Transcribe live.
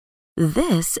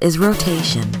This is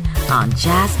Rotation on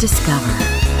Jazz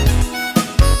Discover.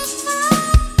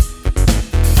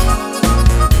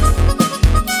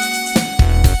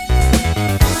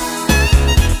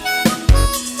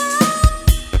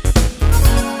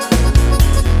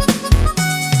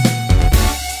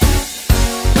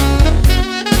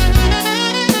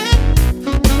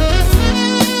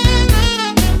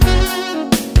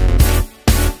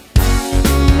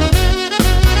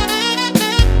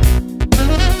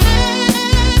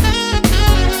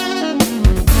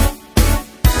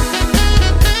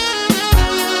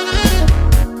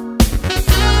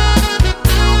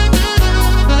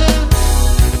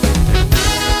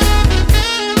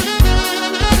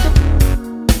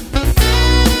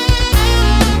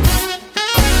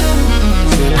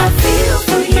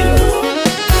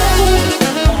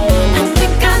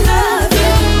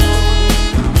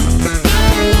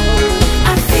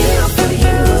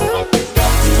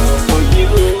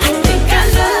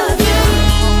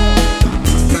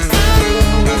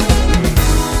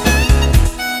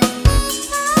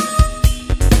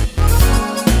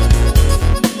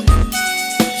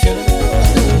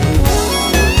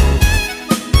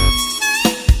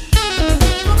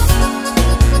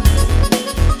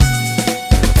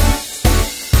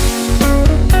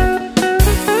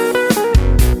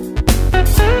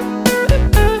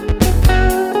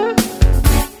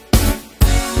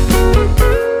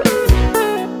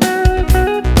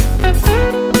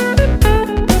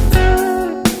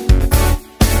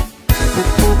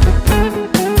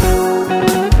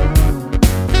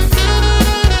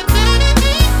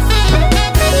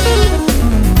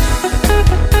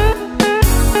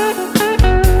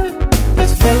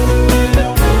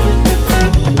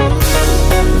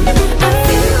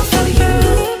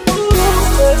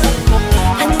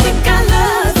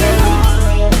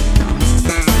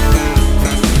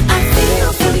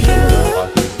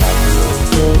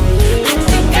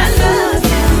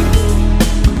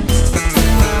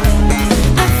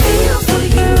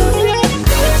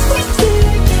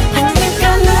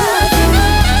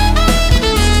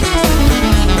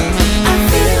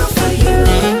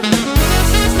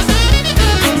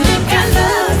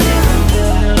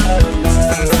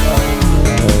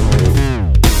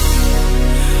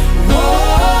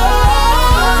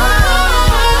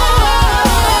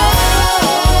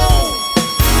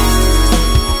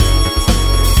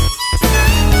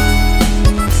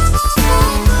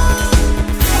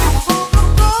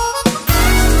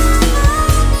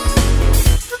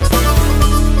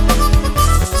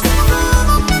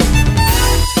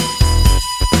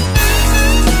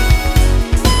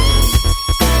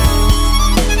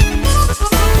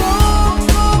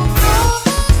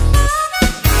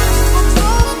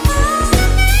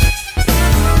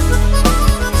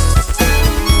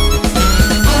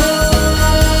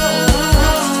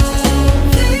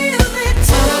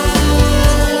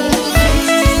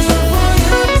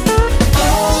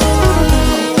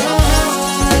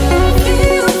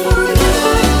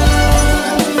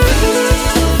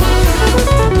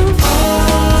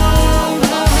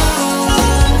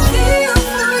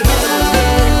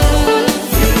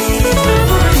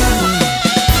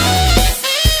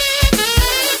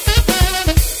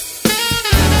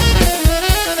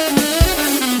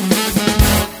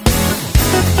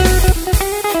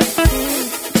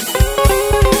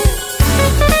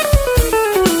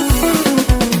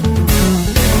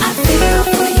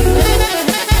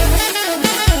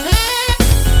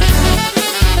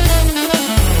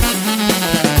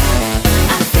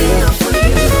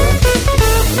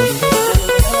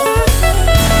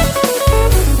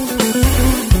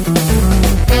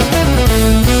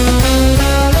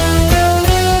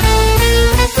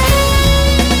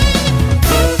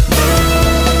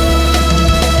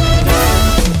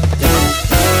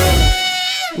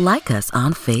 Like us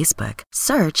on Facebook.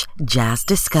 Search Jazz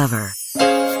Discover.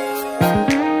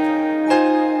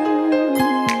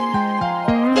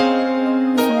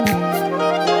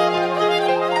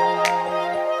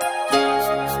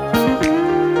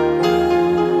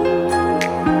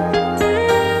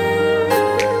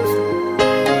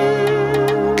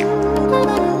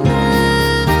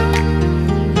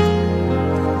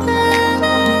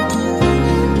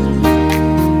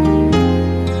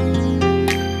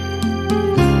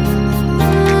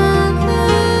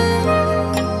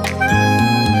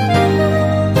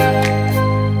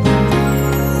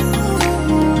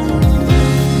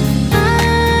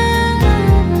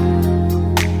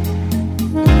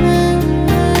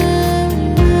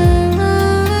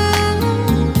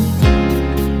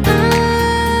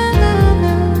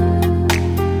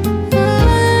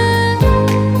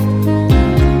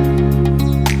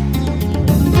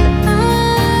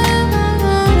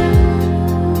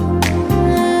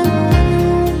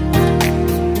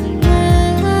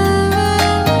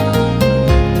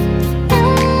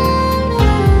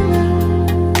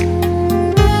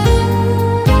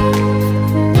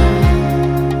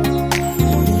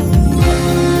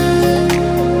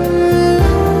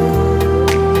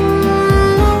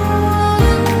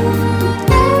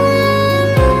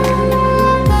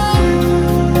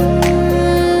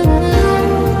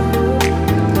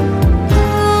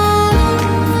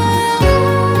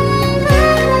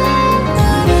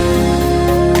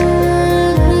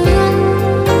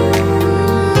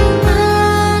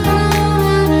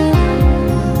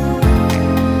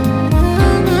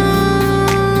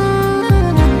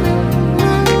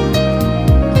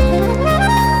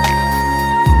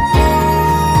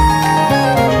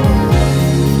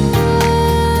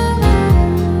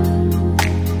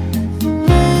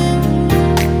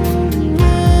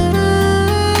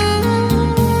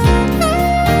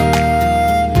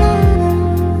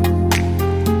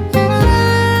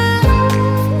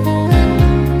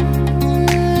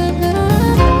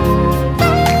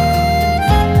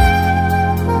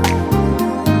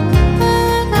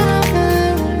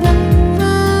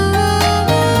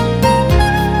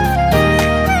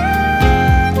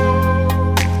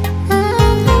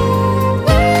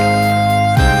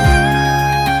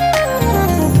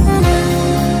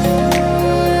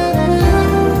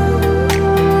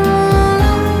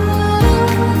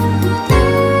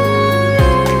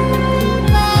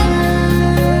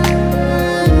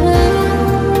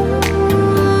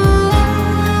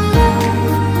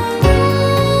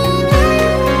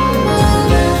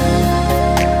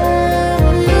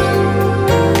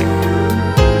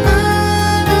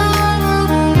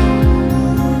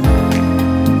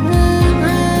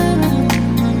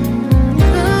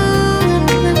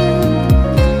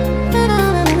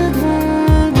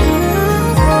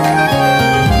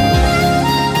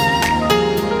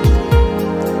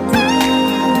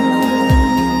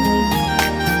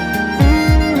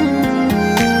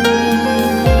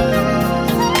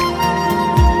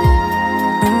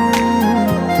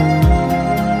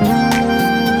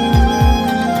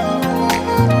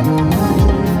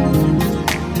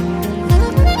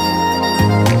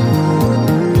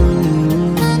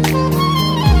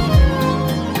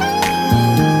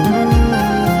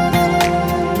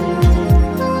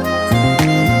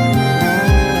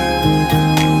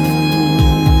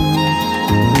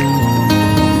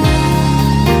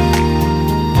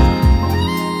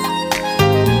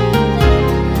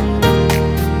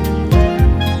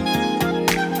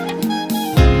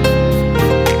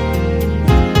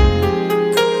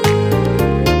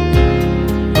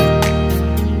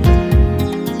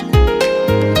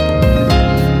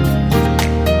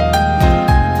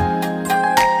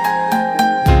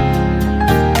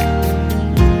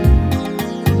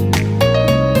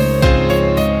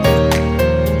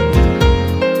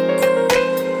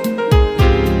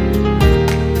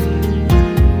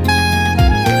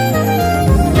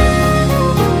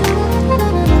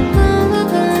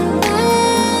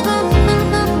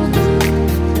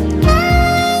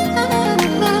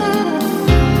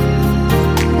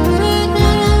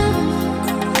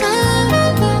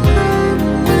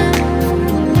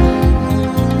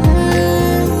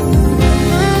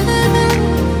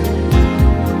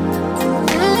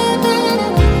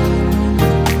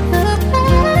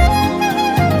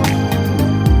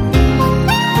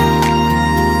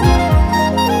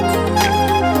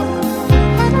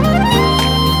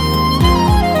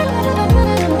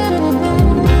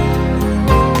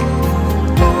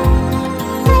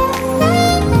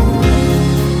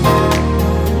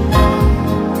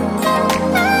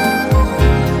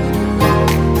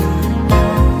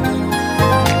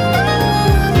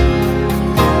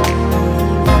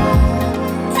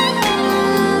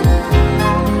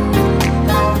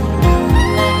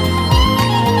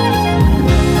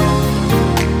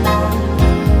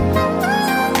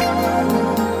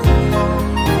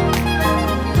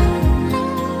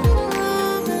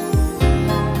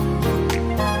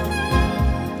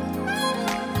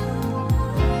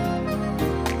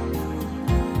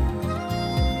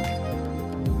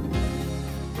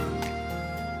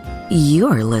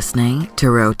 You're listening to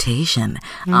Rotation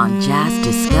on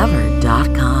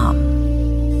jazzdiscover.com.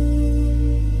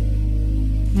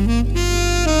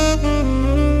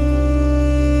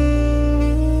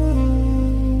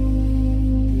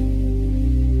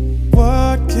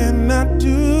 What can I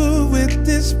do with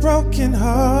this broken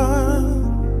heart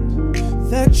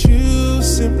that you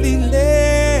simply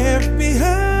left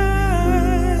behind?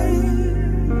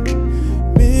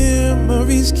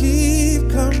 Memories keep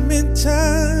coming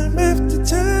time after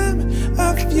time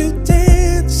of you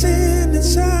dancing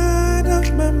inside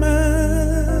of my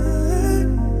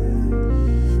mind.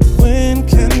 When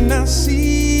can I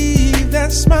see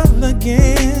that smile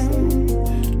again?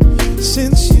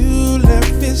 Since you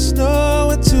left, it's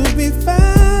nowhere to be found.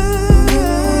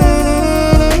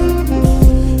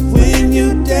 When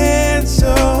you dance,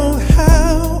 oh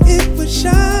how it would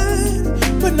shine,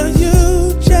 but now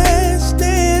you just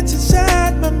dance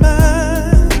inside my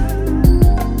mind.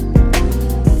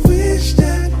 Wish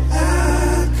that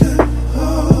I could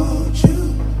hold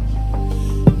you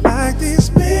like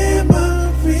these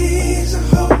memories I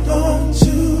hold on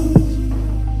to.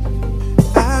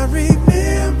 I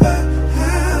remember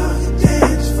how you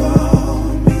danced for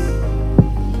me.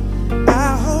 I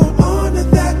hold on to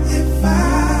that if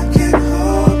I can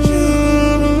hold you.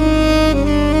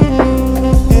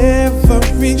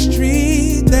 Every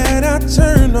street that I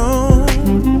turn on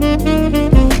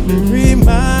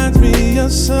reminds me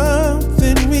of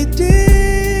something we did.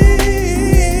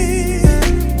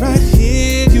 Right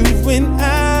here, you and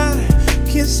I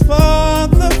kissed for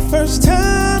the first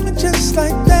time, and just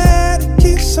like that, it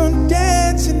keeps on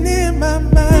dancing in my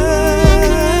mind.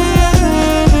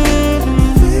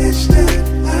 Wish that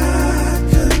I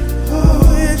could hold,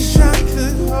 wish I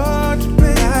could hold you,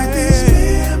 baby. Like these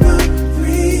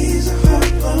memories I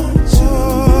hold on to.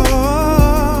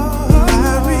 I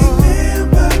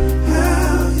remember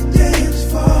how you danced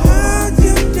for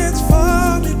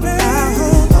me, baby. I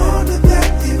hold on to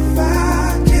that if I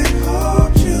can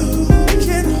hold you,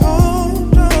 can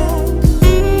hold on.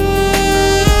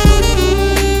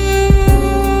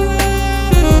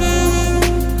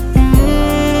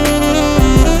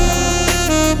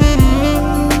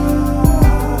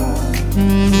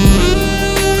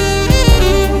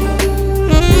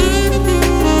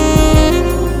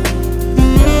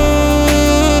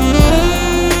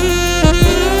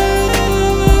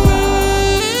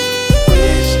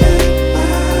 Wish that I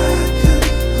could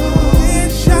hold,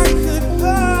 wish I could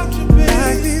hold you, baby.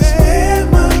 Like these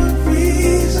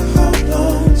memories I hold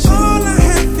on to. All I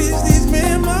have is these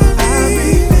memories. I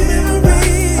remember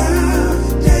how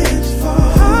you danced for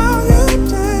me. How you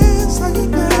dance, how you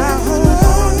dance. I hold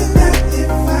on to that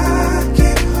if I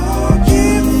can hold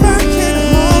you. If I can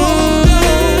hold on.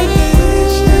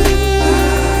 Wish that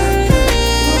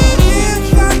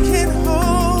I could hold, if I can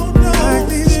hold on. Like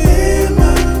these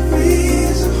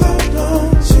memories I hold on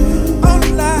to.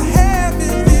 All I have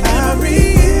is these memories. I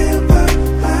remember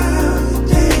how you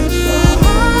danced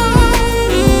for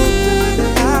me.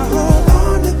 I hold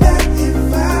on to that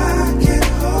if I can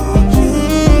hold you.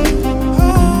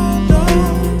 Hold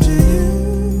on to you,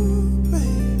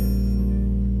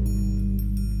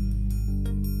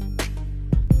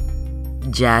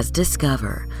 babe. Jazz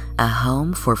Discover, a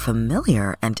home for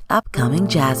familiar and upcoming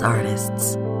jazz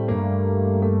artists.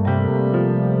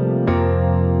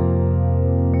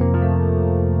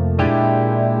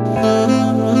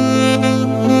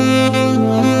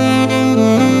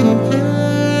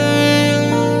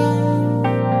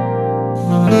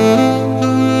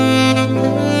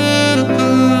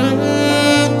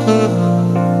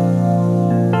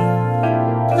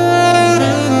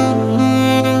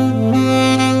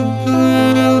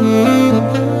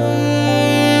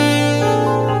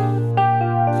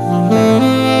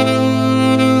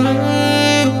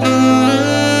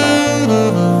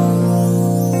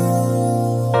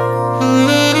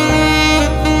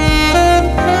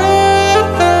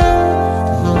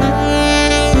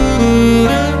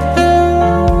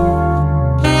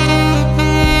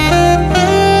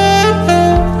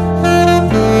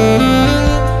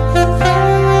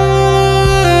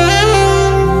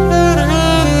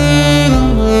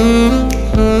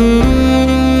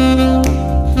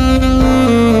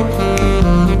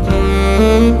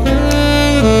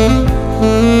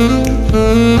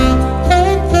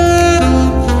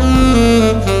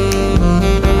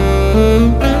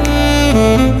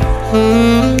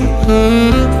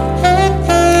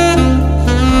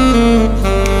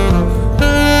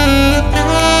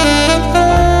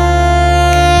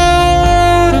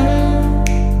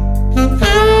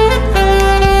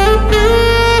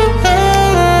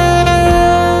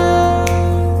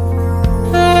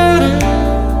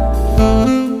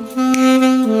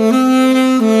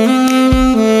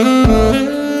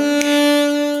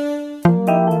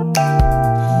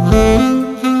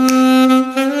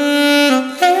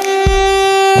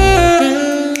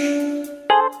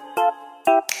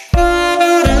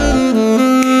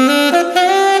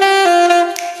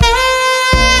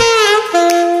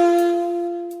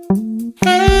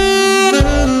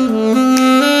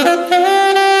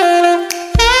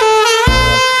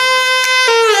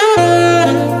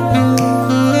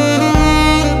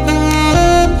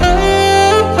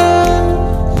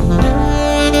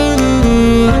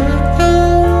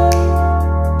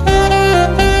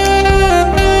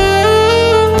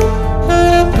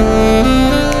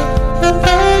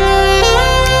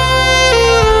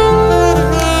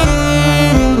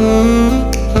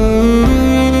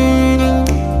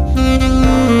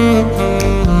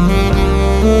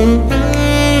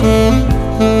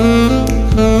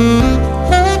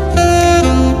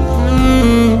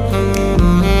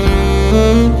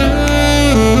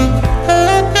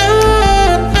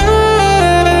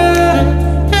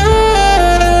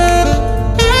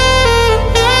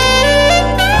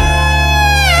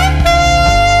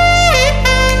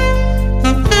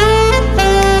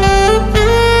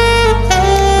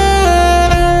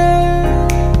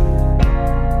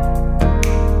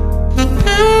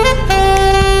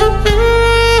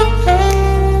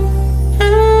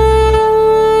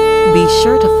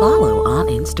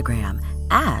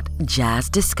 Jazz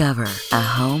Discover, a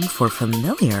home for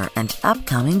familiar and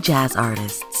upcoming jazz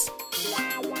artists.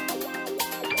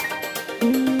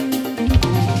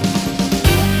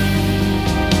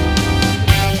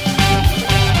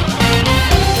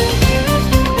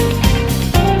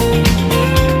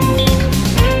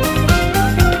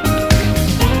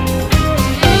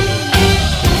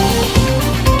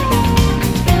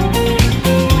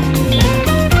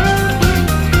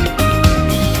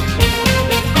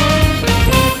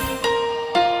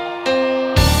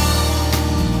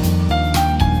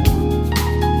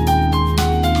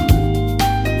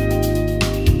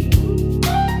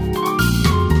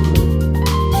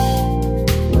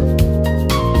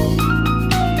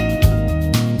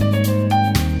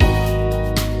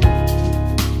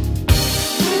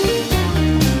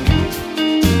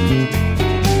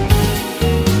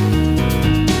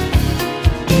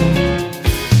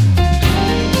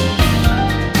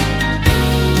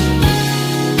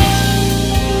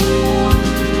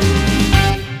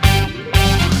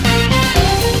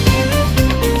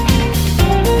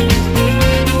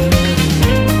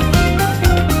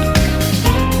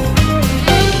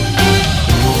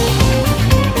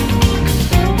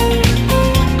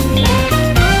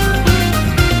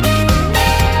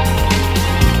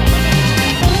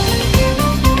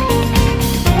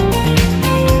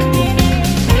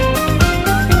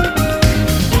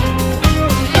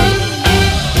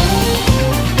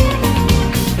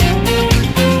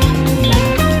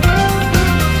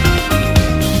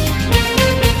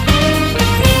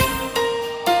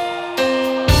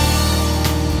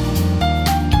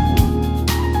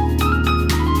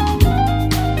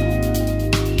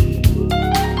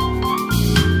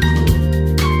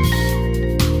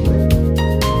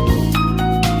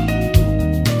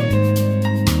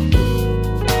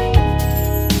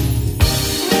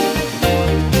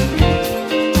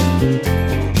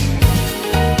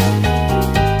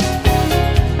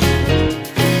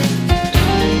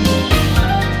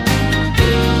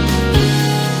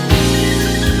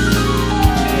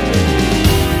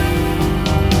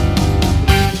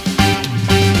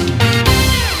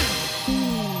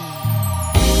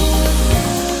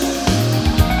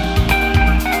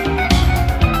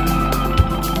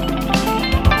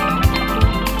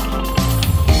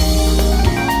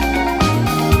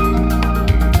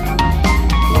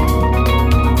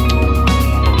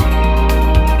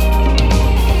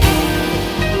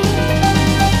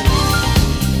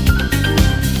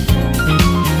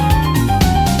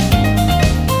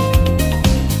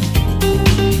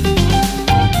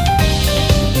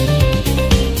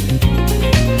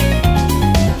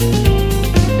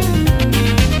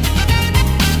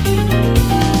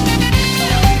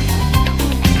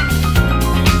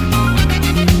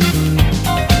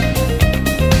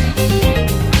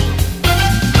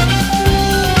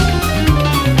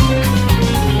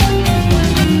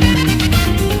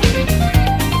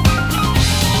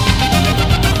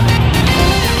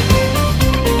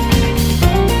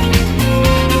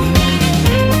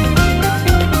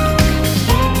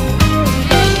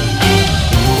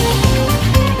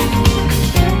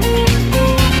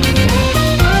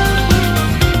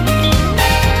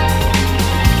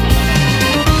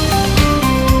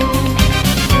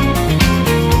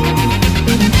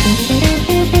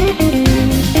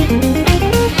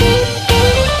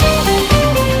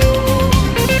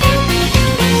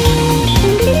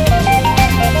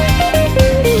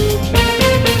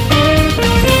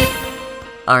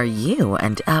 Are you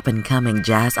an up-and-coming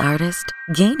jazz artist?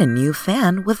 Gain a new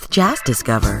fan with Jazz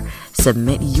Discover.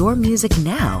 Submit your music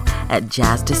now at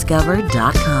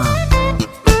jazzdiscover.com.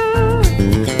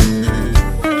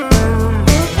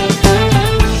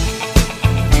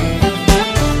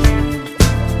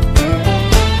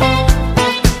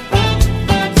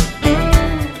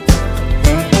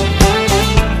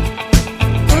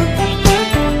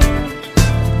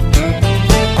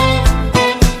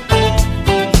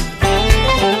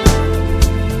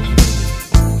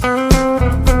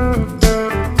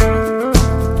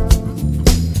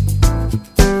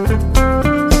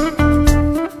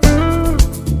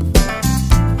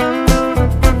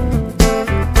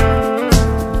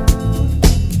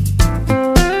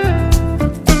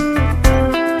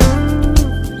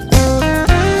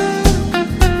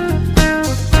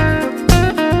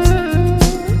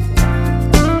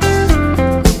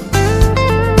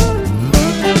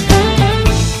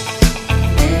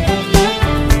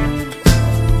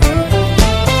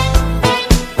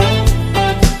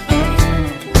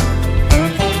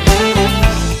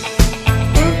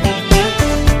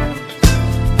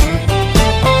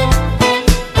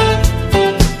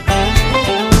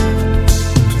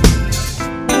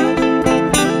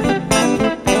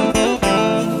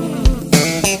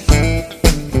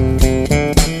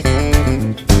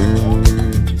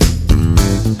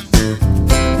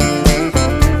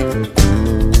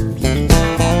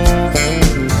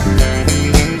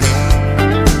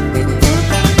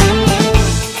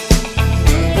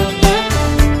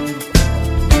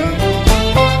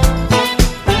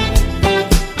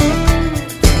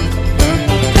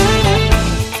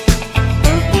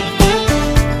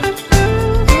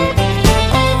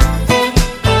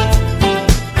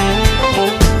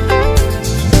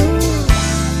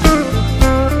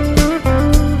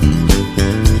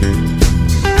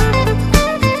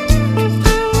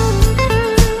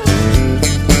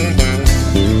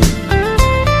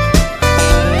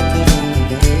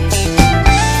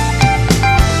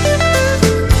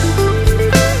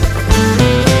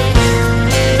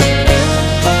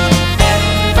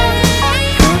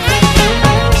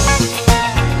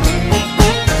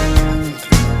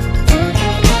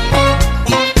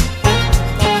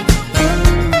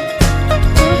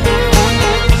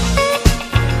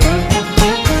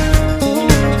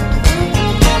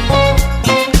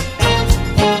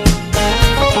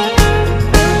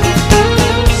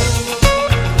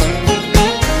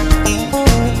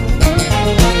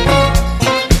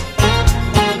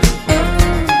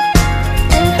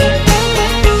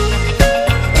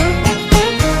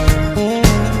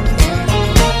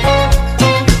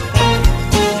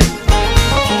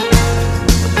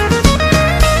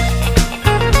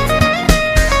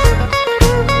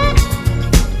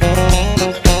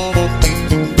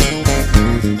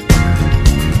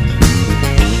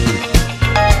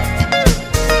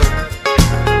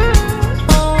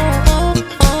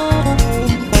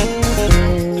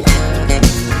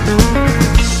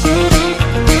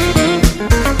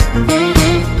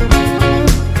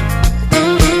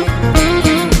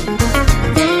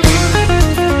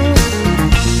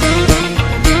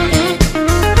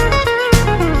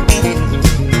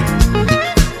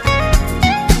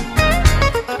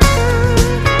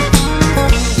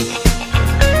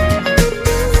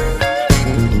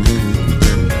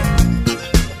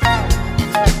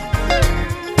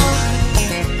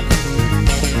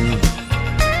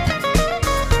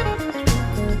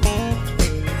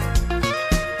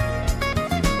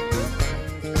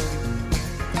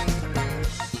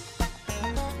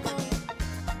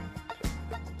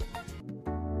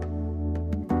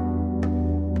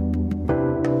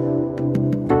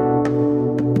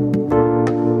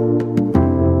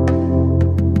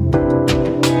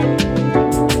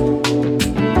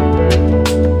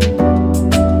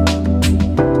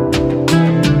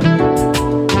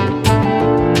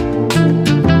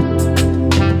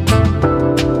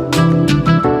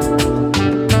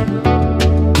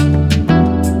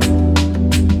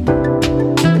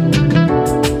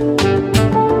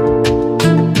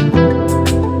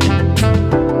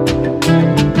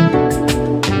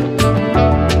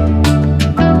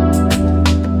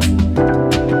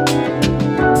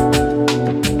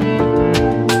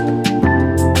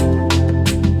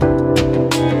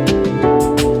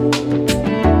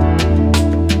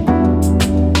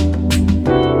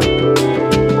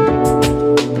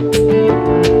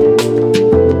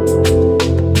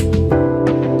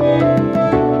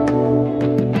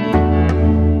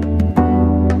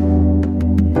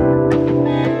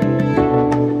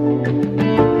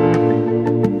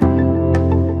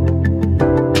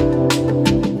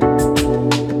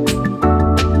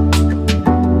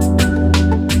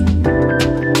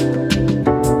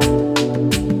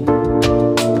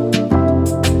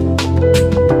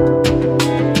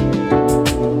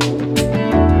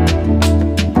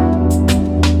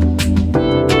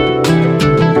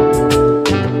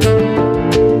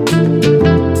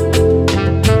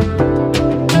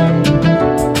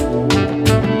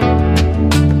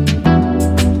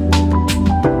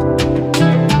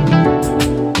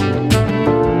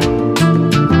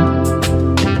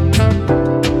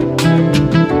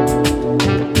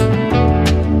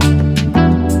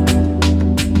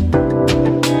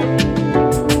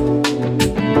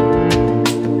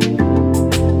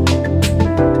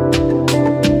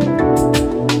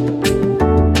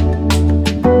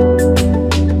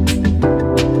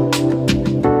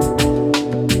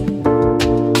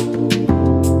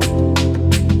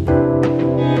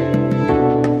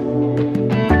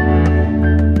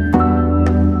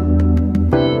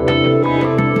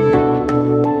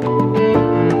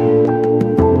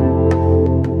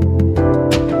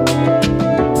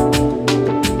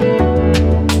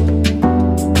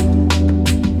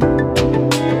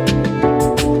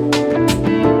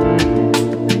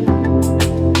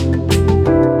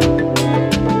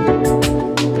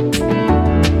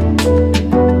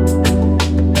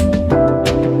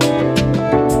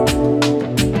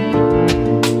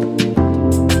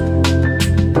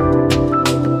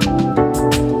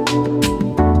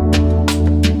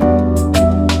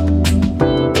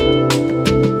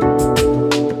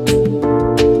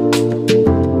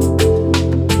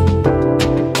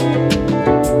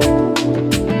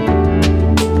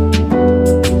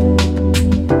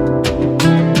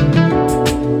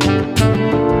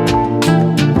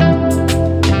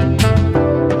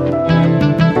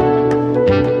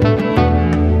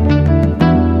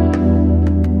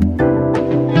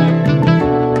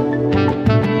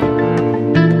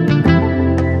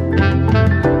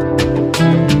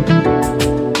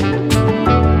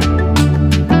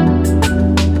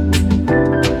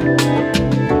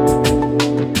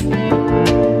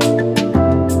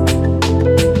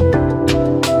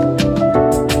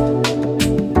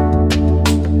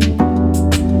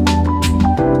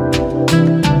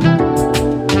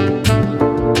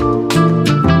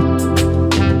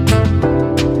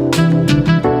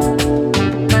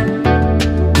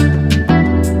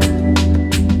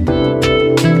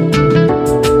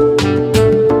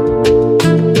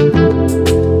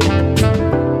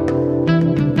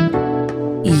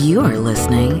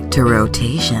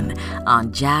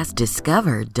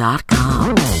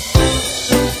 jazzdiscover.com.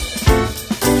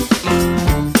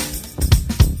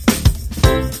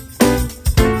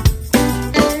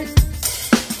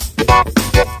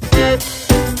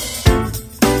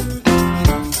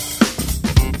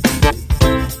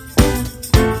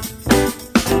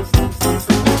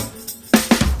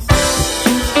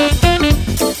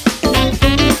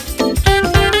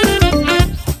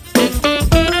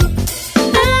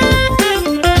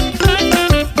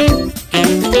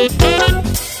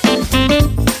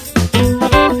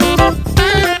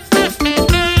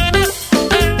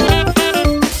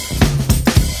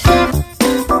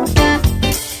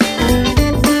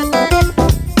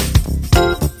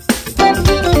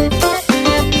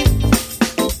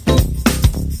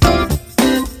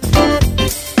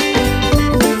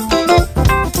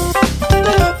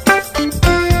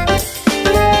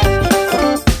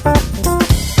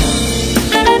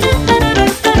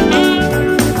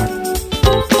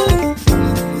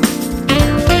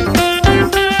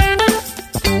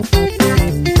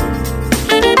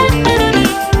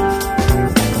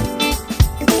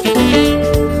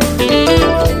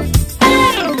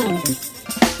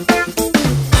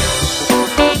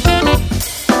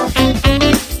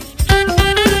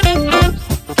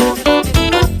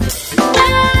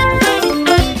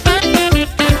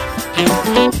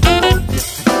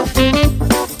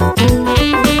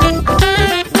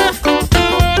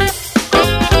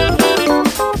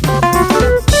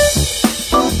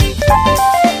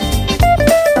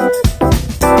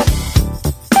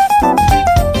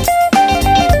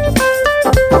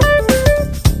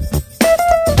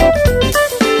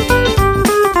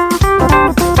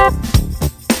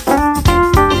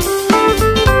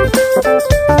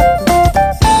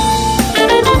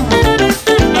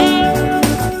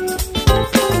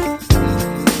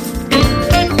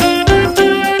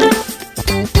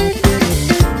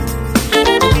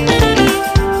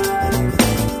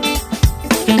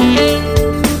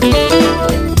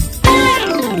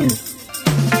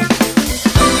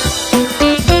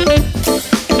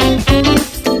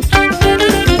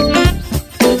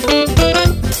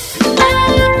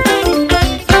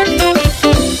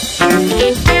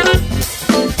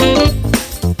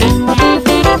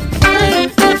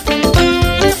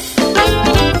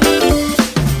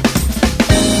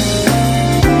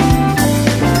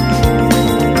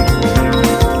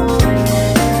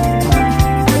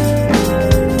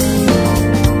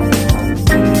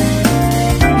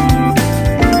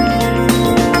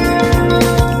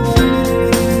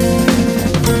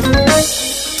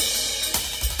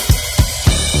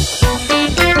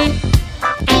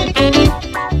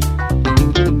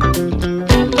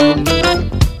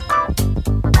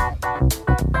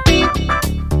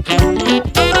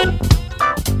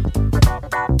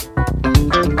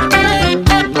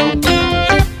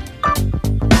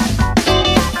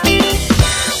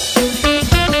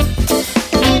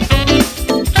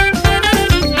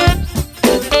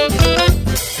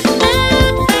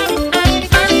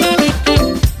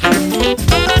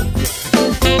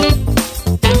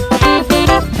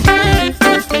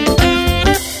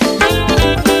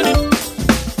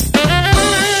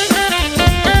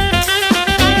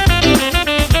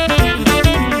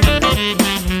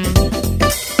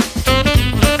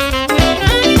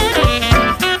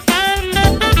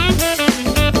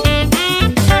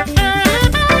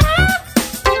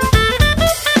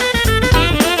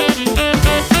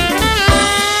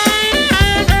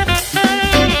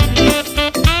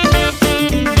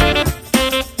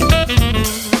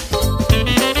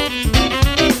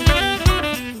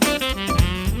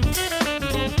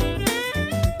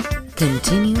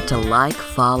 Continue to like,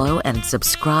 follow, and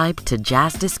subscribe to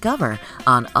Jazz Discover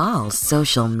on all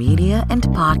social media and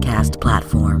podcast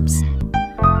platforms.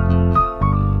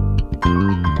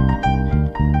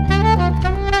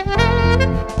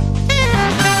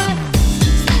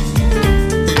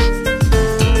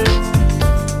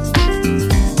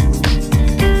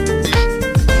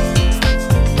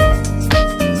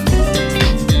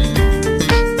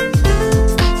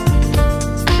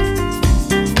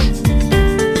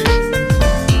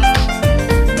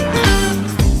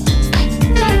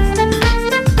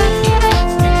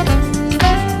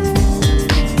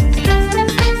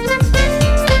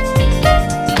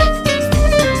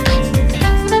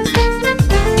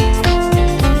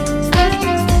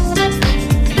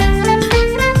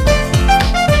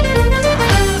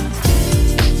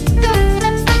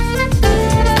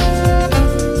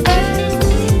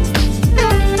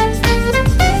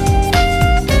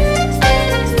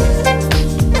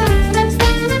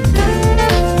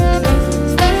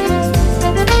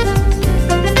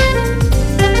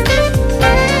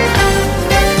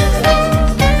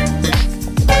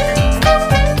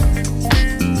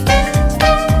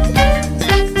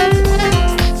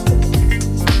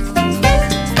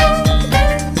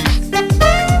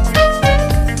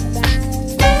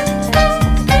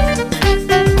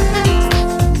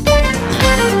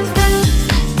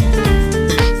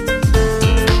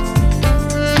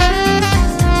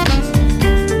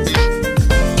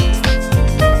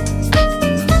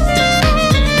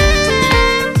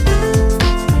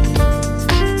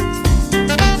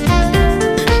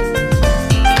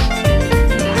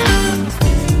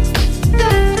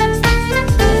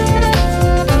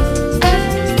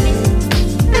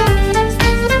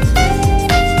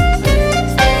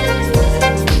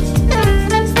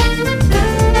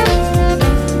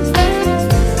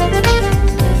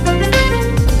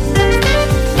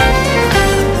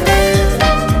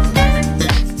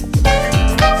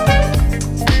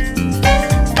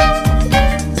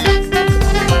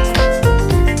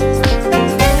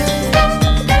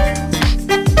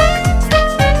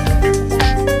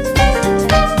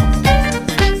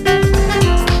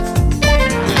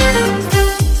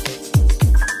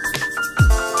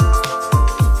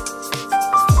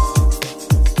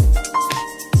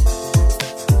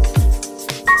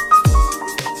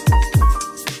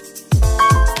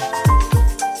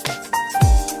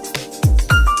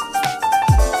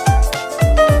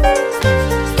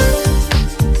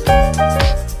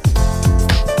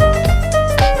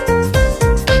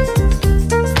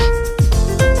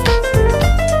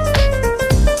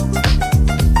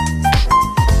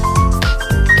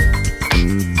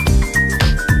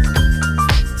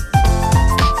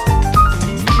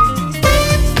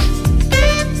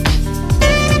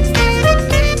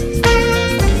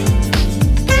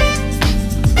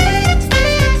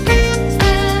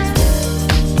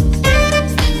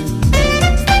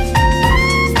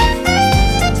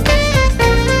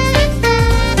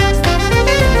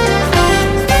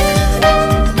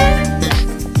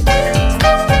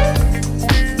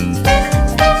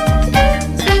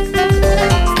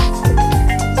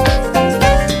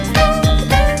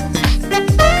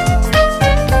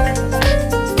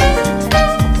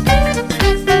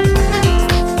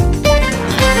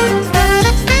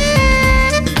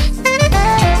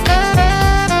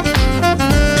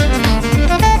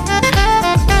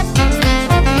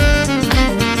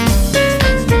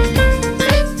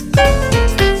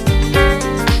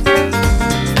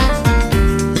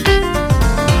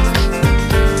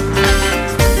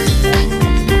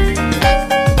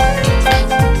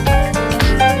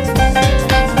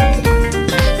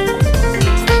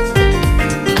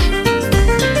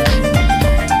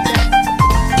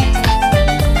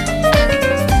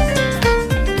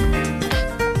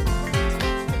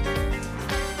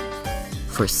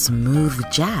 for smooth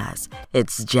jazz,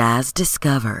 it's Jazz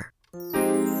Discover.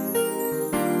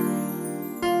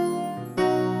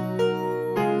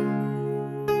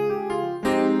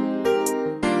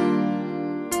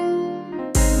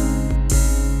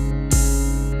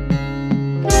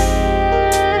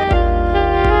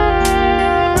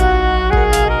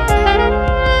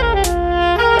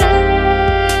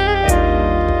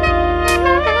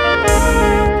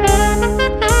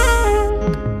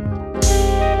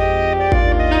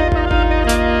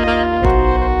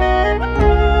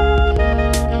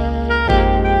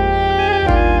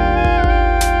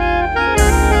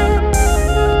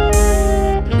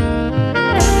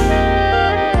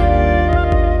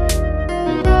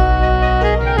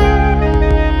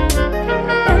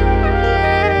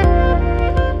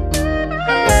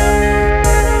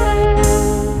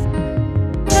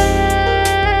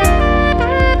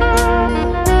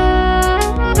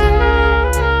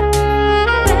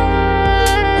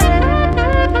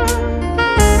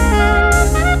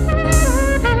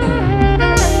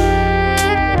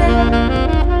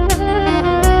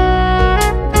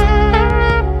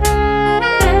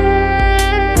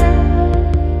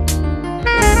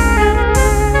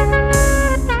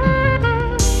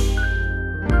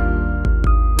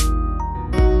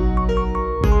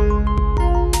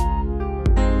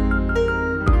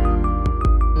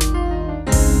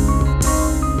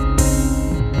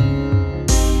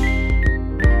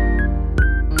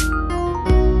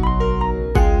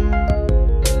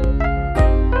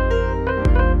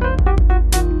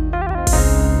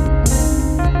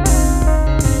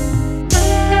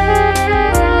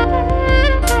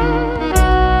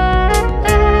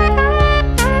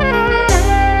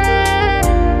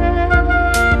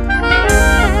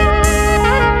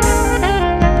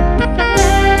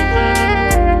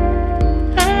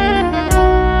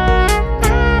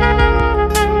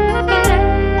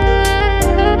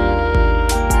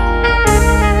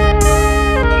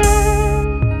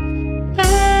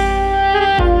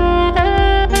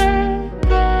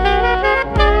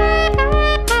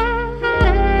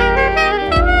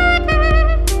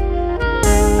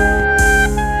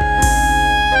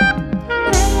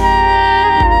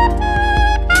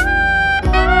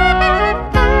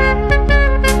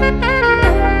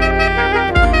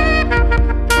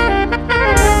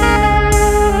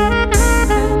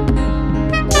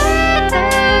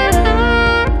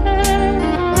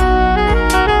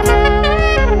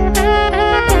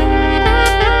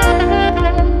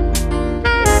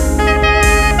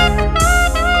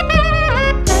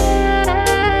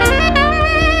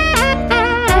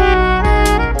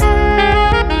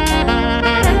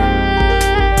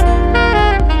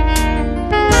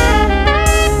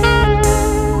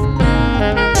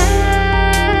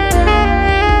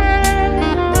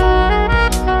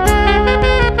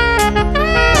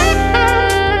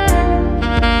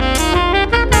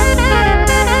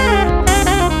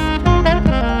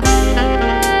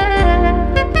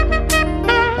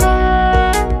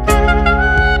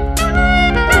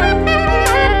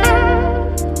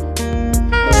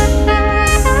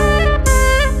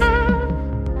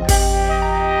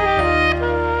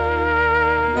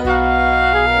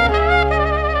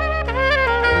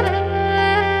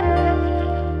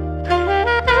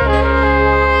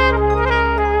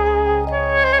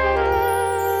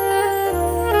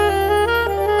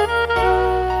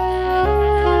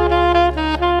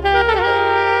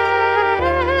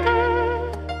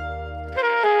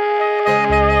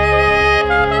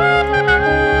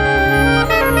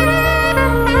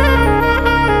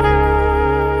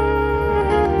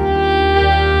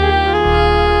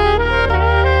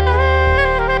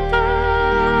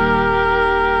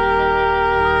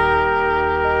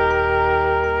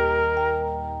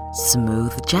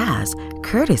 Smooth jazz,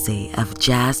 courtesy of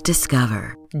Jazz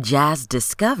Discover.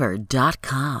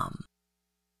 JazzDiscover.com.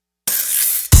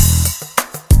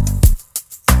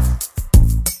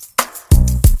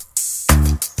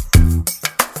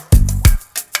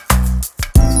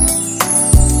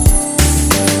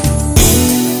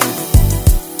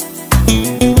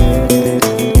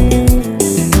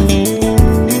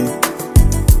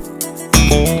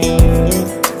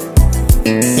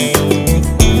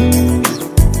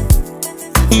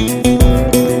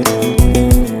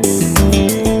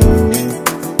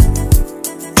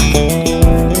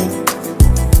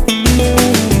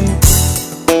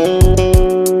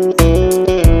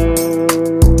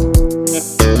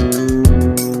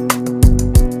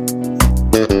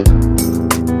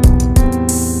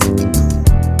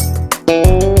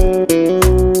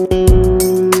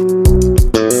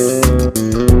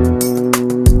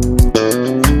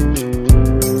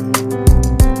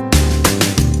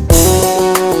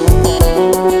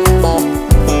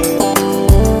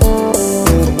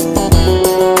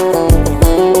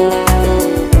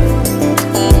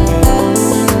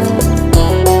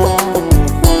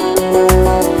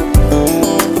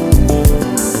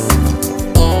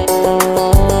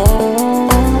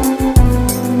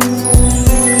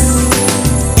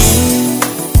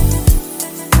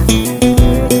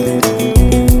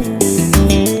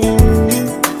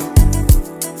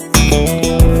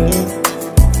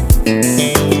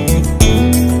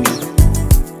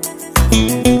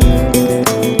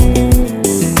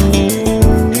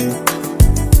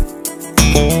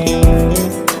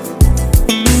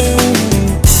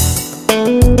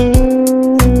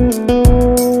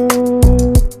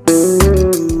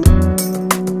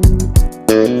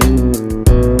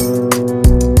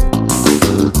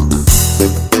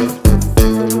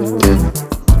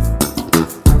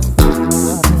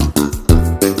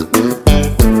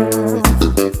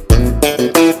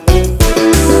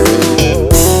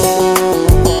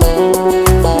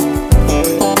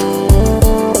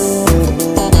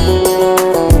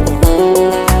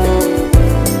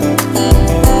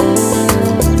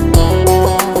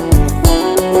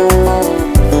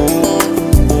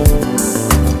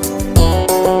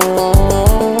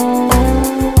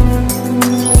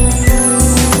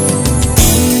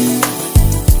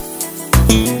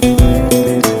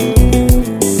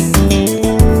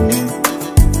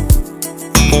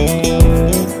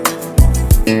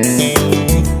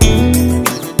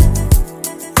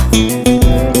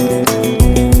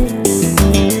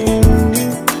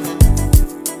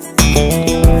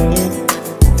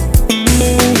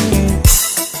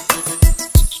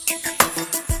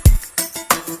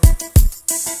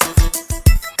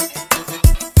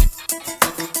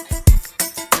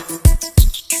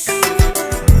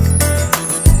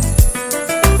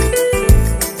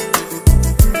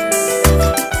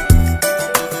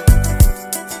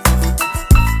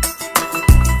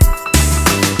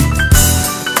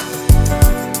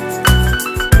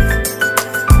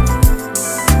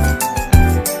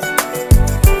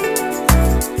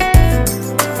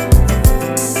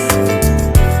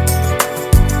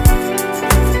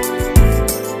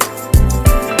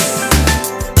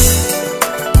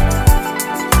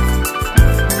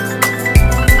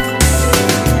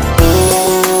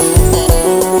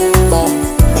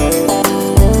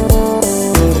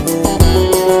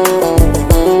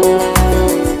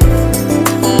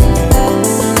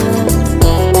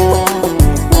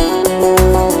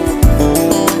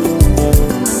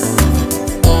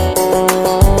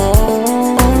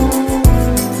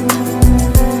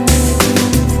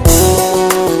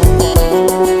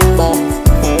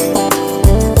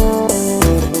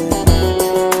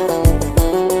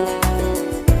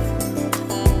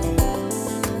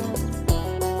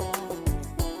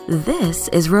 This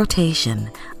is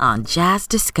Rotation on Jazz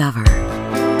Discover.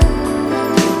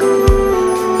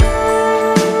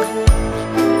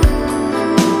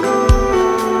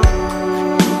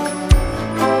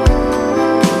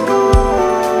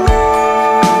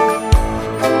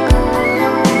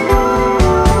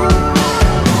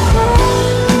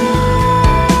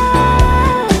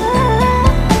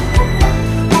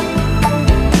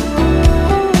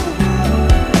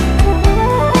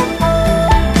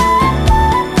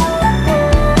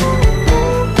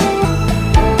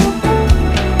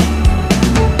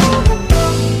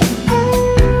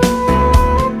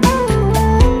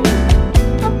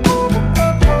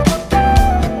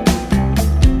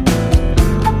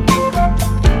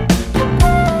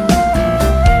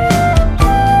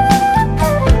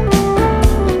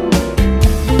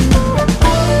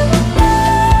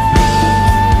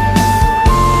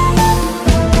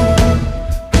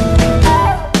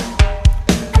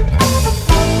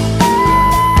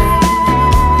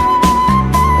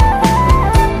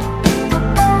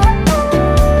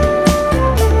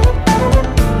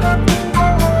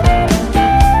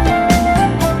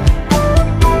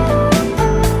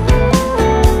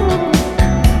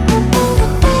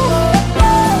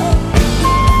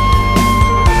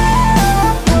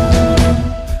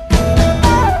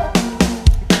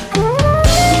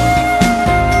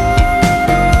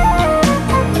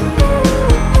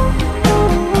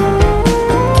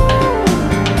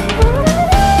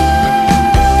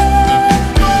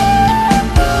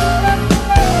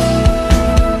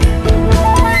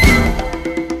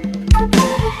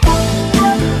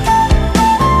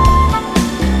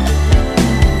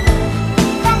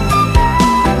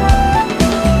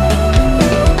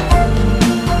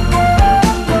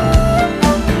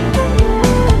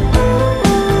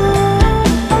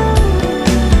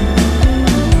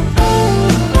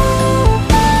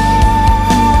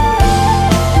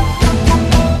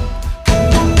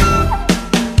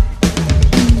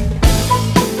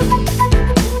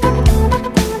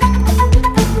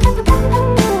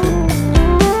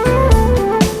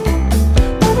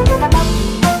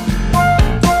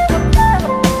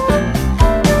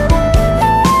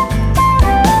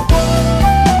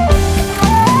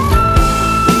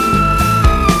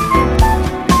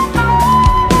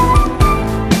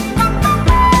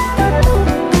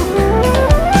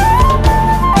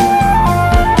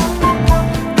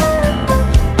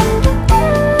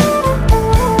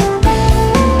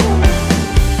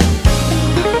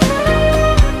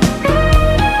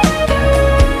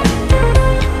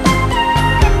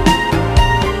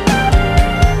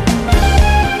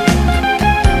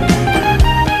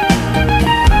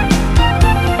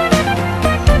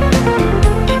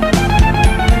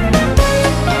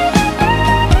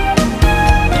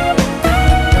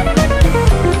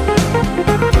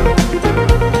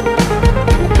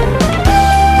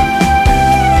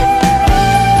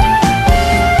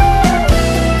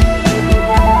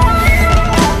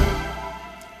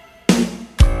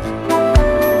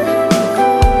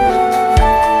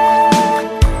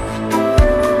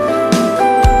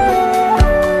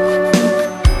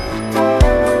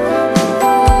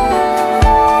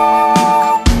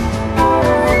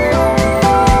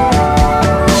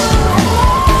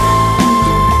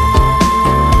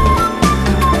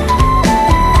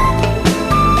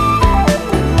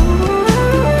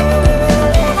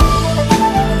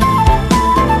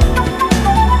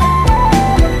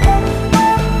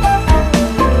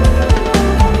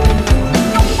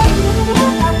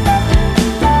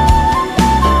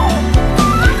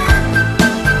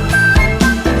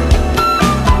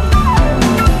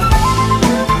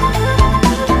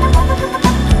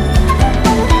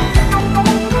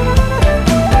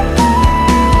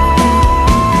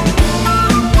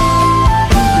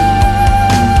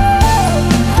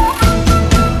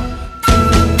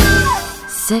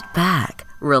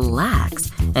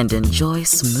 relax, and enjoy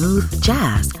smooth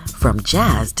jazz from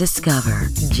Jazz Discover.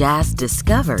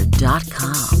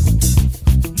 JazzDiscover.com.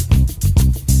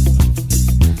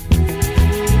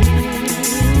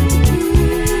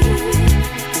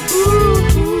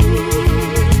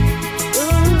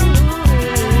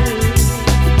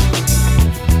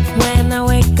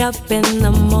 Up in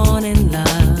the morning, love,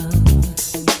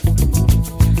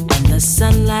 and the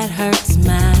sunlight hurts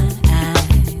my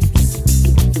eyes,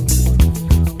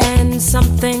 and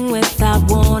something without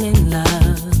warning,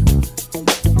 love,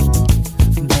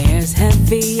 bears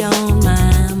heavy on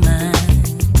my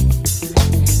mind.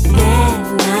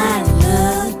 And I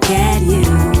look at you,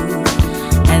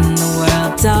 and the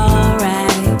world's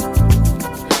alright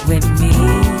with me.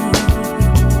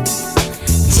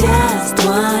 Just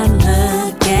one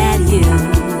look at you,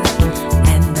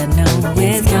 and I know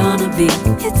it's gonna be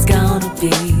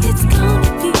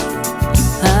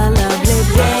a lovely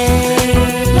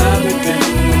day. Lovely day, lovely day,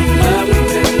 lovely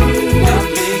day,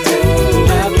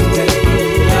 lovely day, lovely day,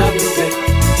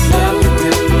 lovely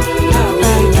day, a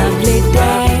lovely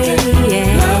day, yeah,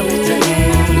 lovely day,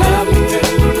 lovely day,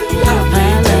 a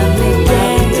lovely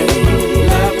day,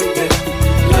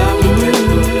 lovely day,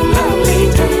 lovely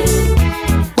day.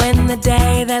 When the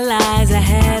day that lies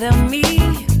ahead of me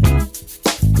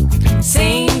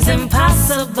seems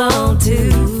impossible to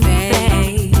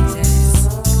face,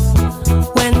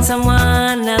 when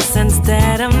someone else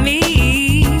instead of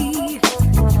me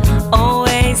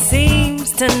always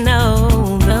seems to know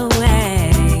the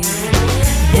way,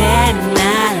 then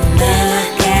I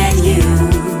look at you,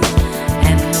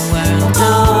 and the world's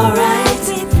alright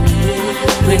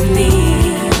with me.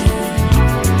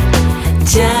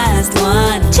 Just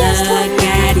one look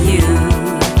at you,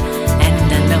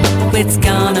 and I know it's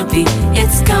gonna be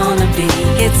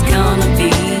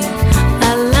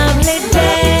a lovely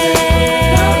day.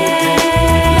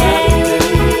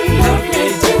 Lovely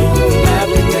day,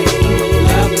 lovely day,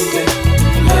 lovely day,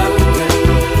 lovely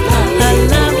day, a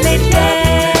lovely day. Lovely day,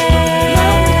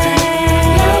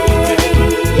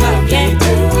 lovely day,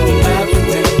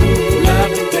 lovely day,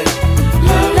 lovely day,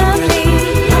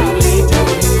 lovely day.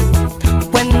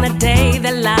 When the day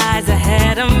that lies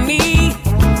ahead of me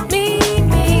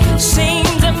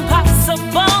seems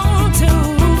impossible to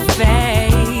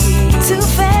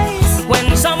face,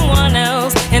 when someone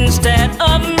else instead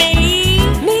of me,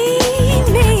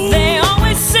 they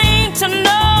always seem to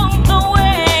know the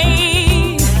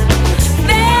way.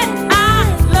 Then I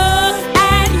look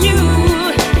at you,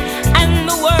 and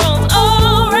the world's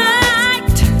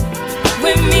alright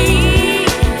with me.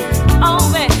 Oh,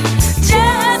 baby,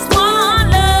 just one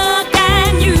look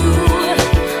at you,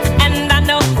 and I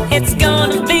know it's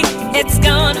gonna be a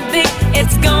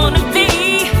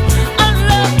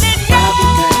lovely day.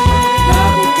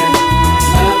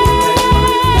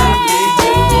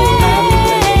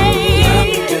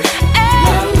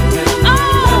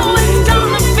 Oh, it's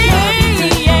gonna be,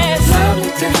 yes, a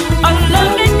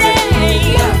lovely day,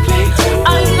 a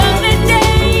lovely day. Oh,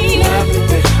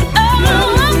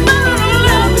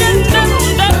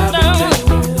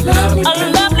 a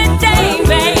lovely day,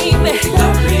 baby.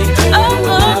 Oh,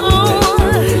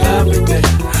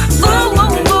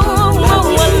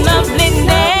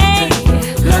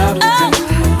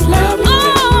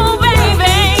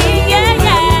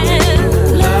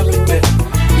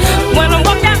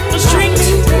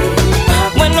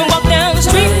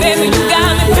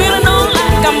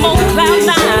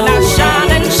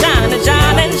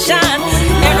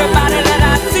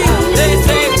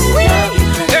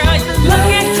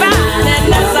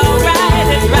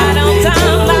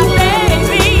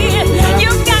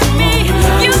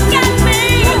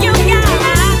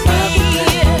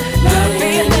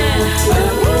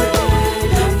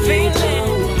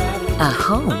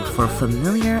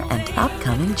 familiar and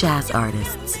upcoming jazz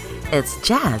artists. It's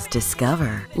Jazz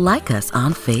Discover. Like us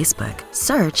on Facebook.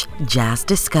 Search Jazz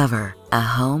Discover, a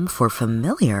home for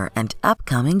familiar and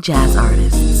upcoming jazz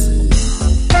artists.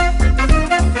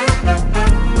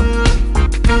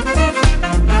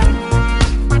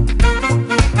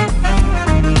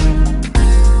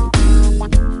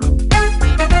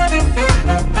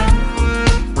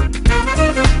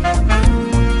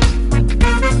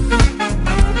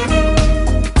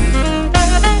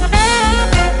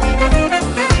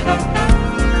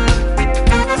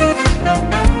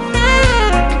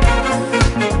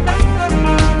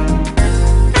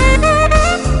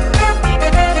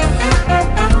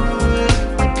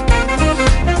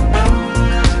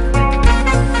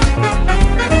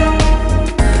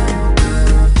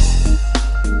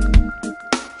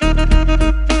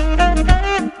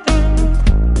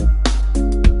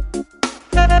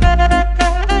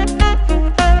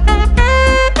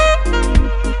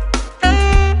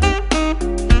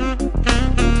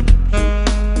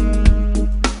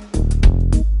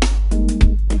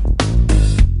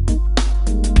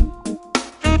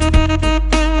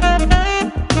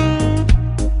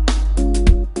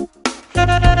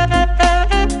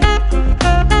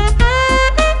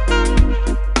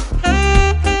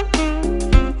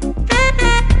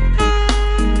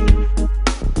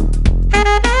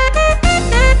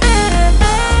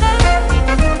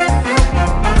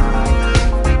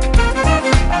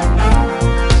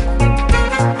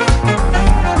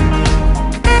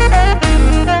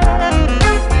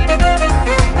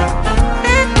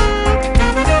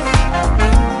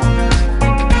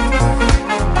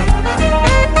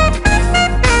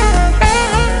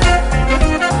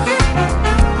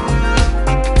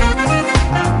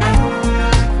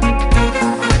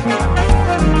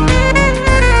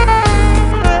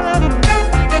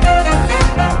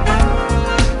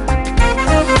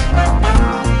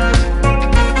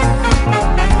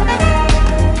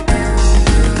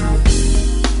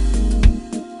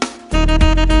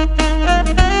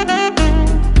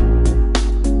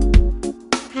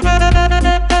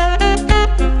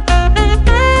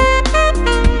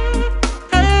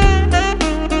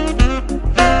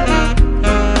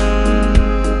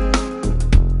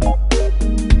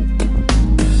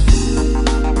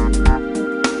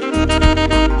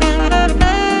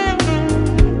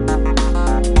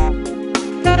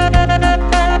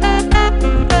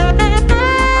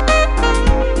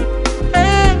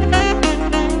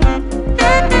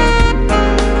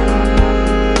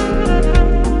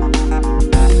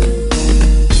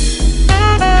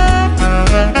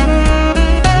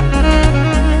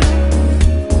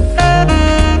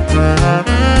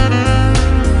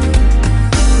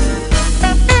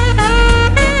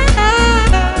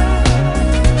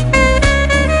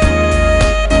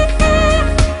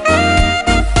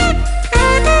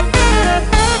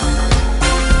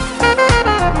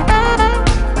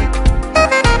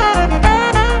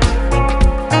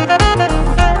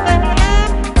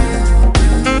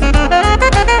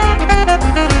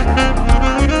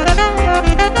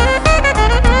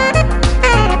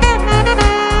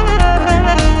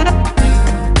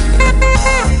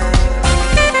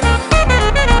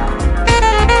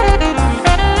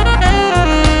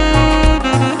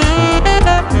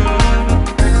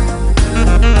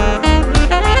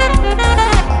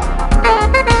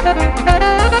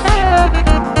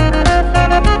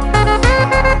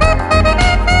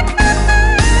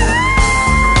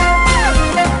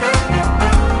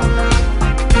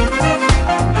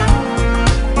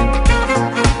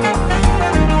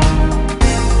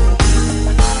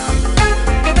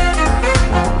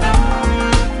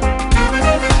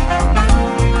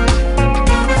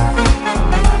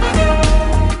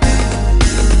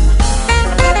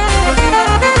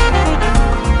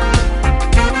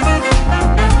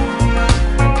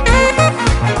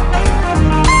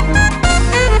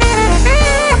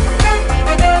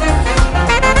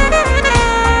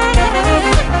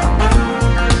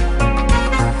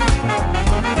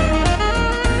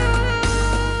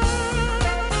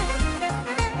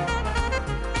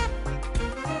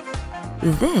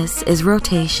 This is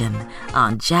Rotation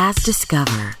on Jazz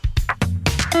Discover.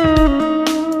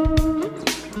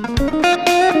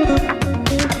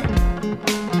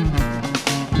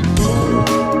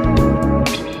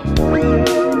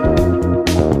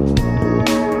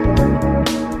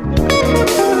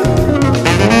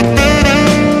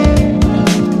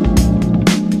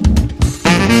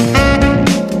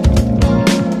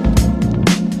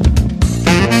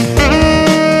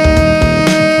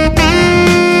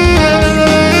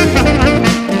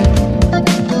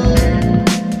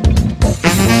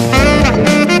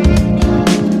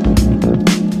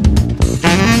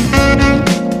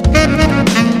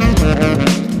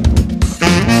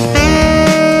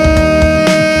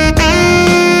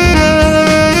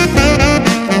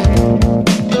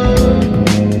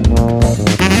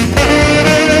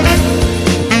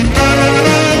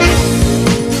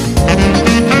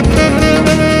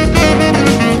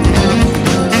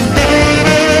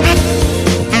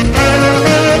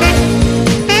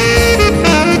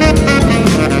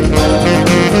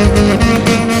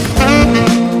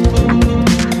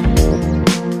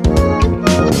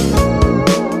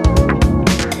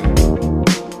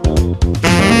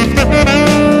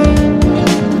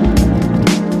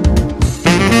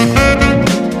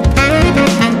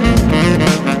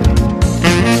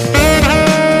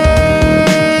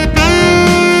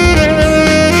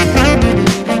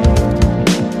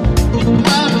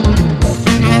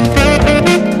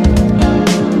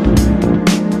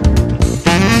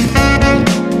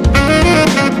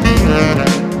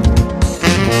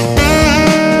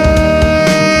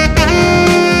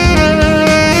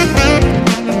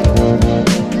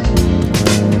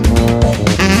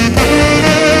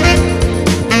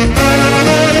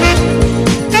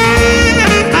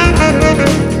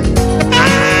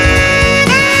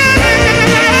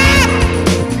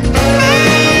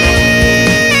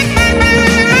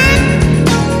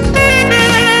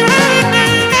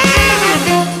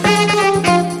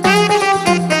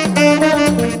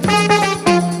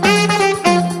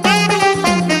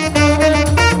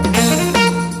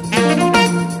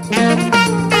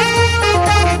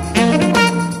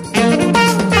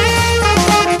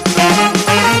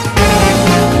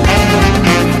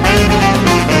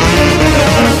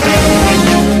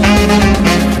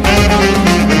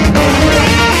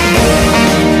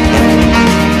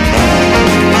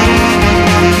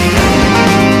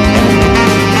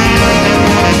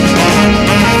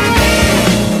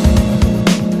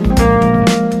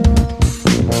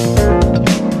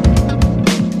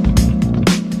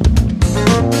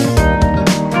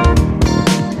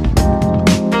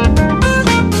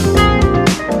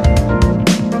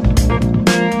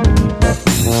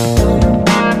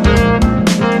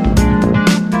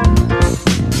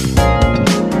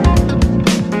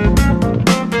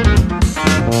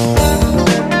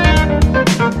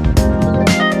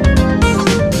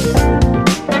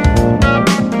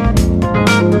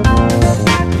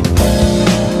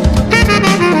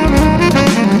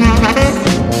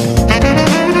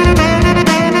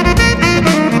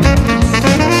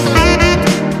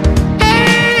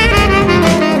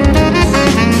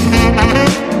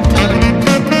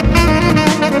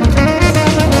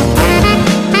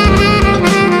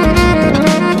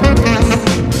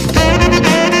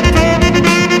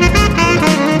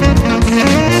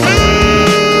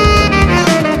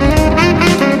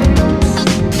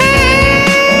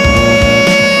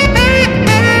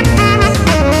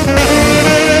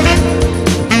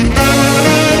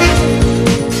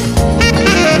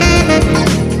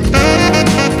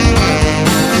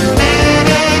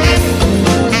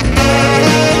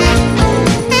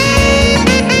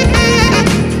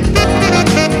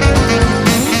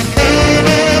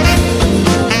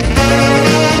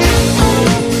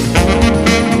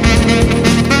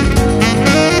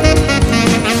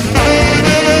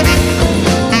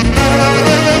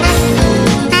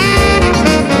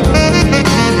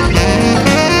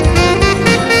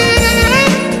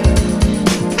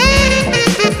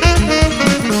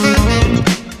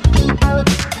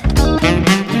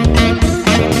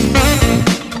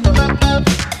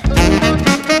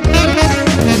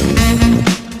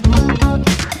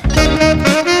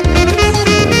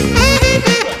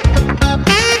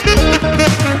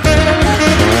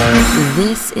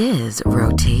 is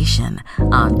Rotation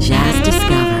on Jazz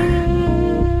Discover.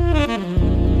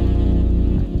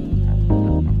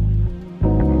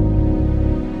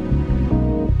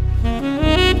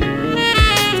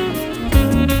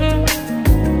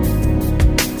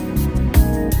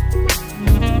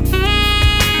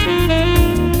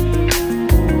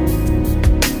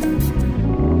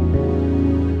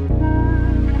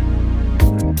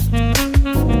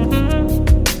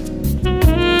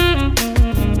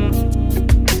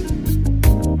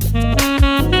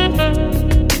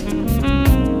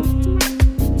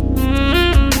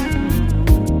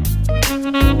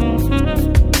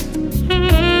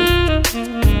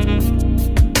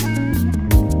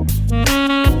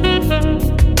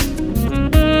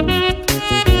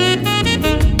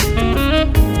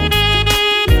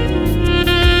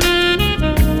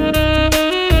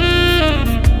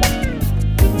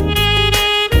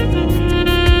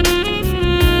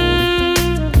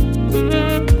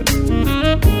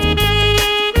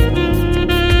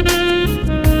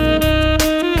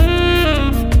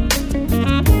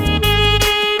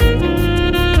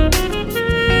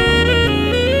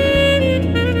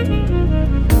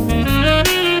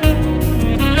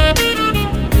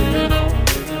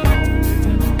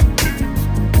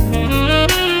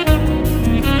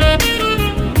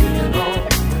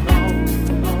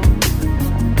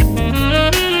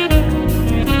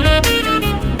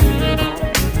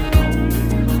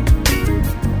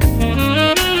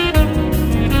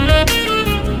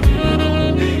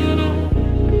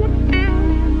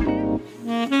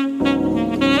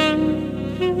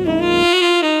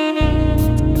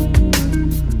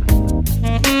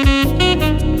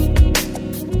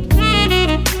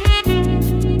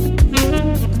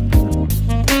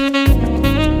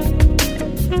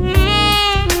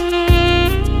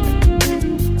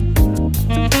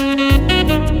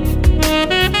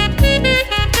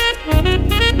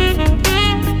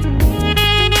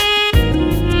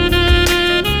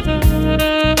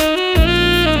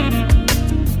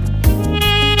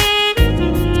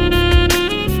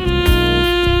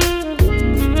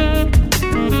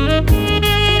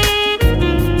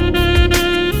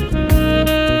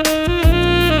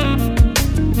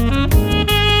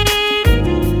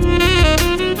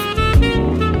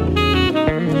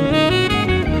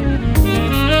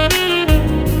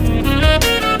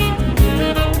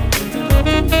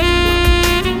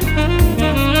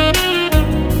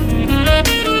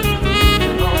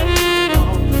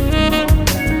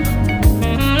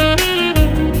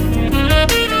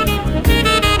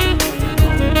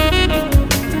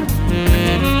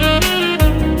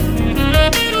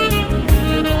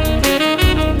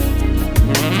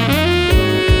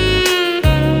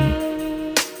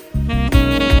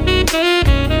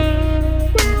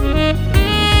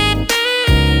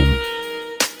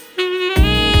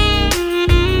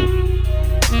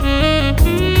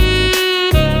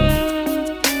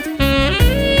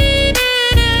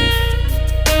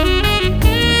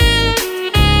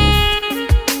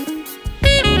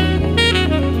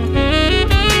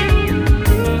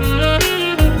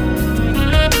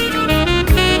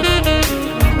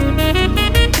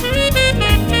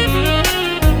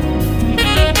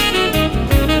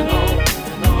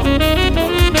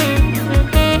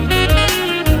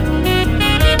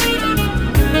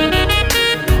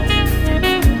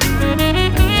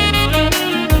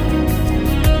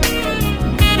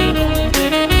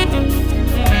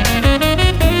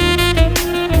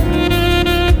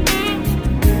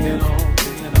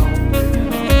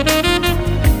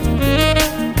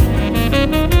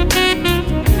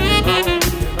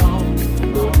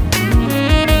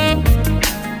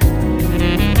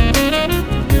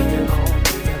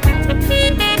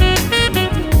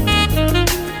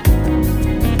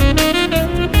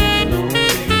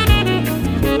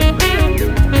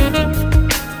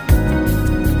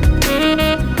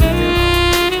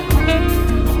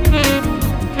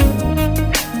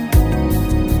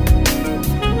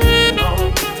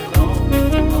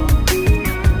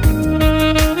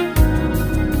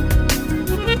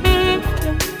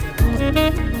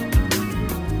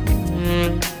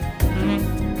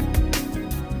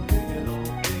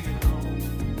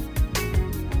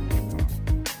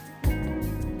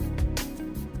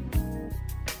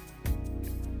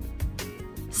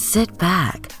 Sit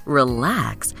back,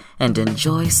 relax, and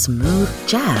enjoy smooth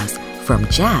jazz from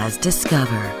Jazz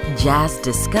Discover.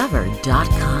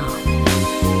 JazzDiscover.com.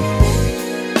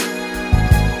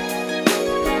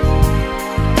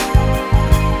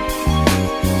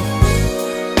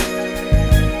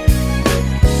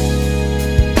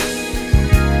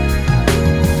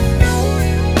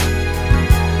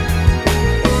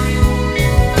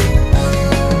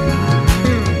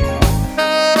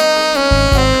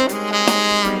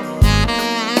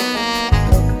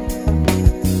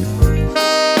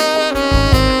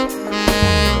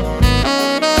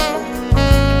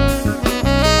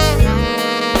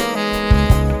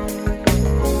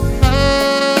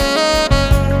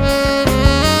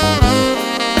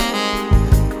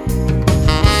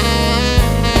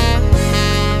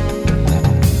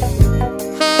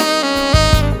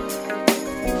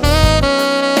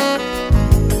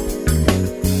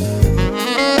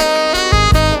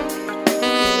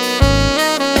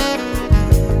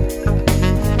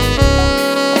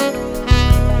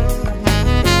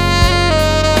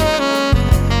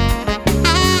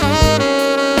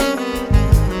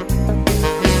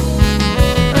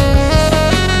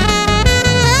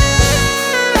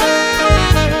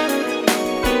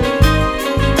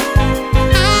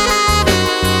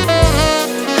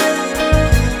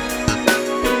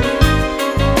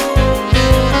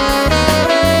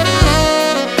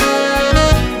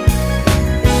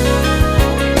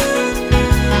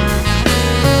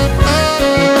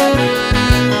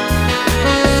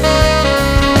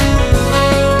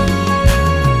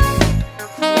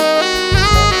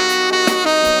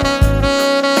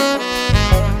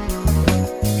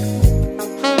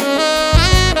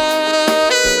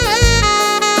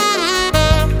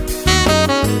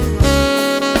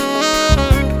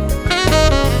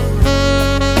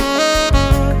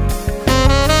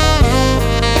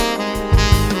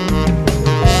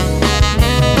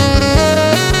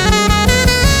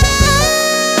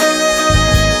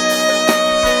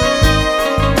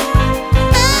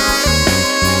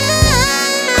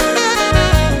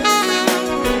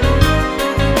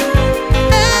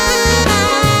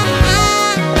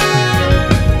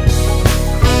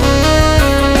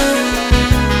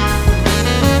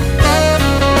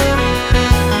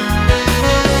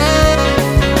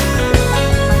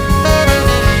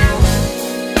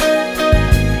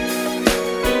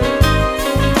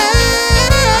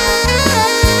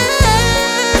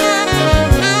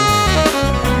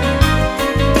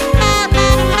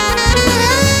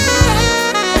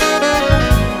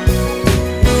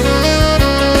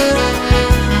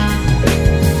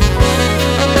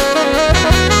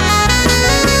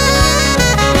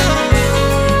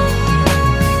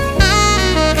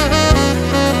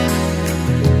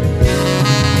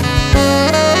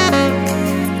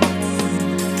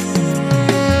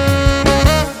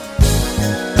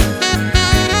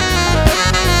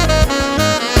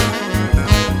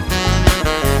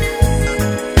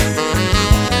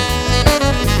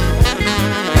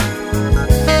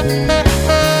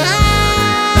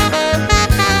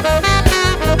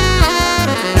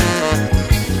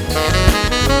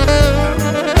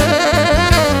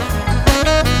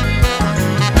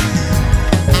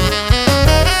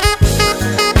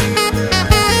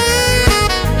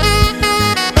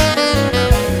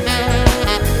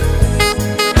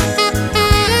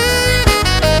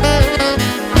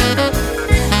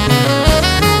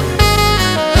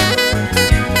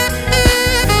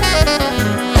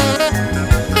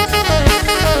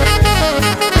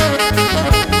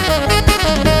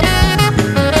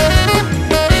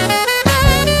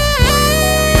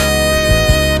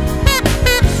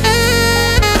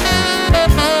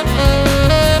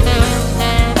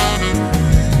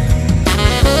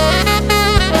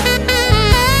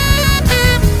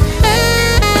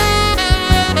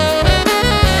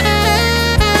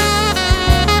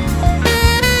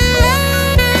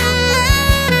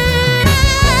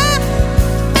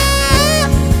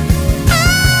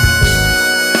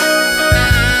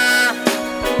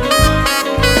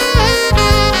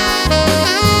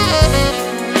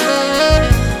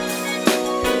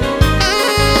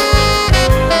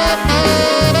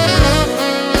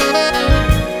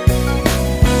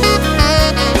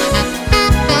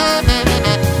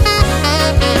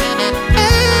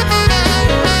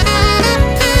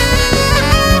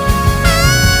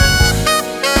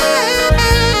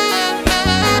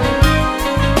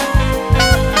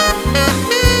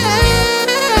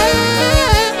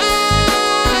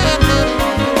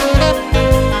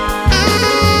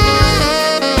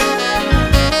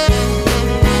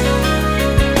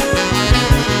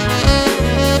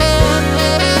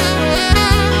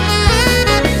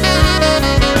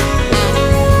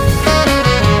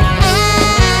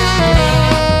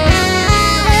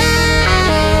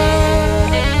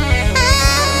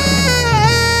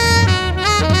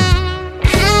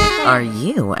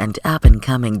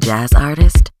 up-and-coming jazz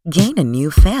artist? Gain a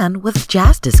new fan with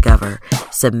Jazz Discover.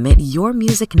 Submit your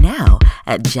music now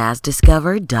at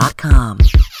jazzdiscover.com.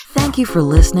 Thank you for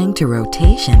listening to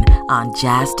Rotation on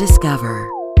Jazz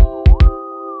Discover.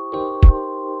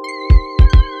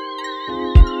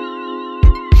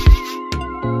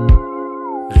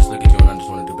 I just look at you and I just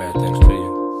want to do bad things to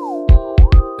you.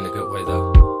 In a good way,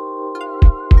 though.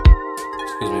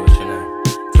 Excuse me, what's your name?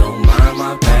 Don't mind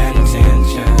my bad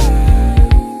intention,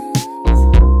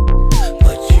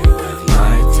 but you have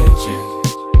my attention.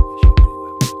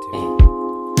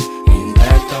 And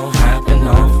that don't happen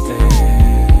often.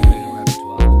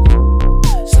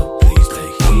 So please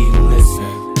take heed and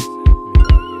listen.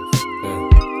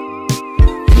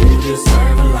 You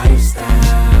deserve a lifestyle.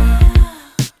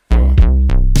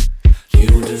 You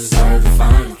deserve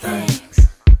fine things.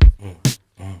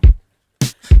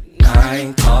 I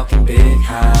ain't talking big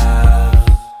house.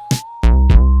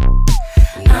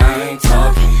 And I ain't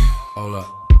talking. Hold up.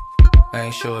 I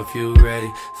ain't sure if you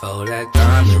ready for that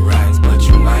diamond rings, but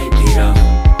you might be though.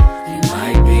 You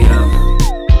might be though.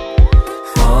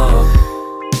 Oh,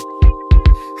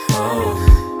 oh.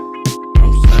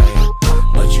 I'm saying,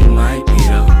 but you might be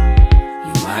though.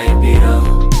 You might be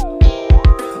though.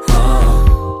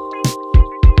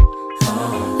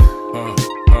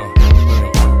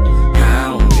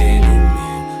 How many men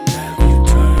have you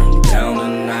turned down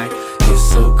tonight? It's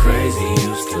so crazy,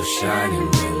 you still shining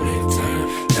when they turn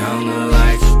down the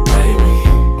lights, baby.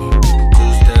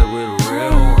 Two-step with a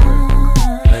real one.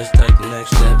 Let's take the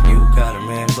next step. You got a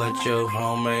man, but your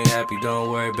home ain't happy. Don't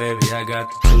worry, baby, I got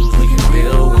the tools, we can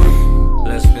build one.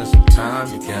 Let's spend some time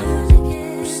together.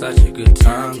 It's such a good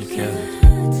time together.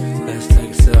 Let's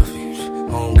take a selfie.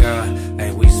 Oh God,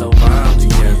 ain't we so bound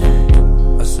together?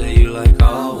 I see you like,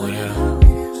 oh yeah,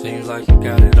 seems like you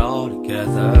got it all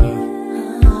together.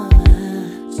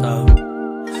 So,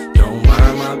 don't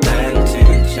mind my bad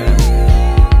intention,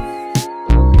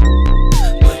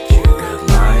 but you have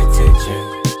my attention.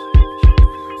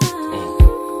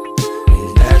 And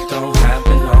that don't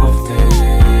happen often.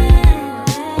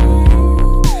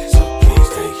 So please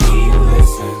take heed and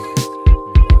listen.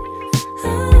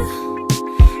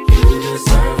 You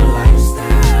deserve a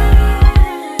lifestyle.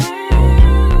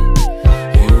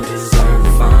 You deserve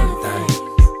fine things.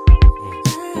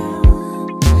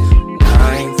 I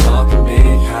ain't talking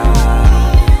big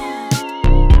house.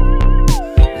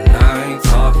 And I ain't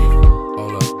talking.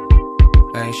 Hold up.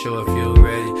 I ain't sure if you're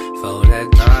ready for that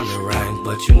diamond ring,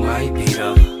 but you might be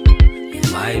though. You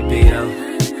might be though.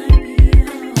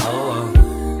 Oh,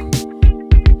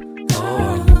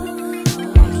 oh.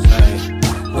 I'm saying,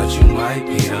 but you might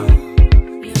be though.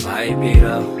 You might be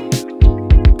though.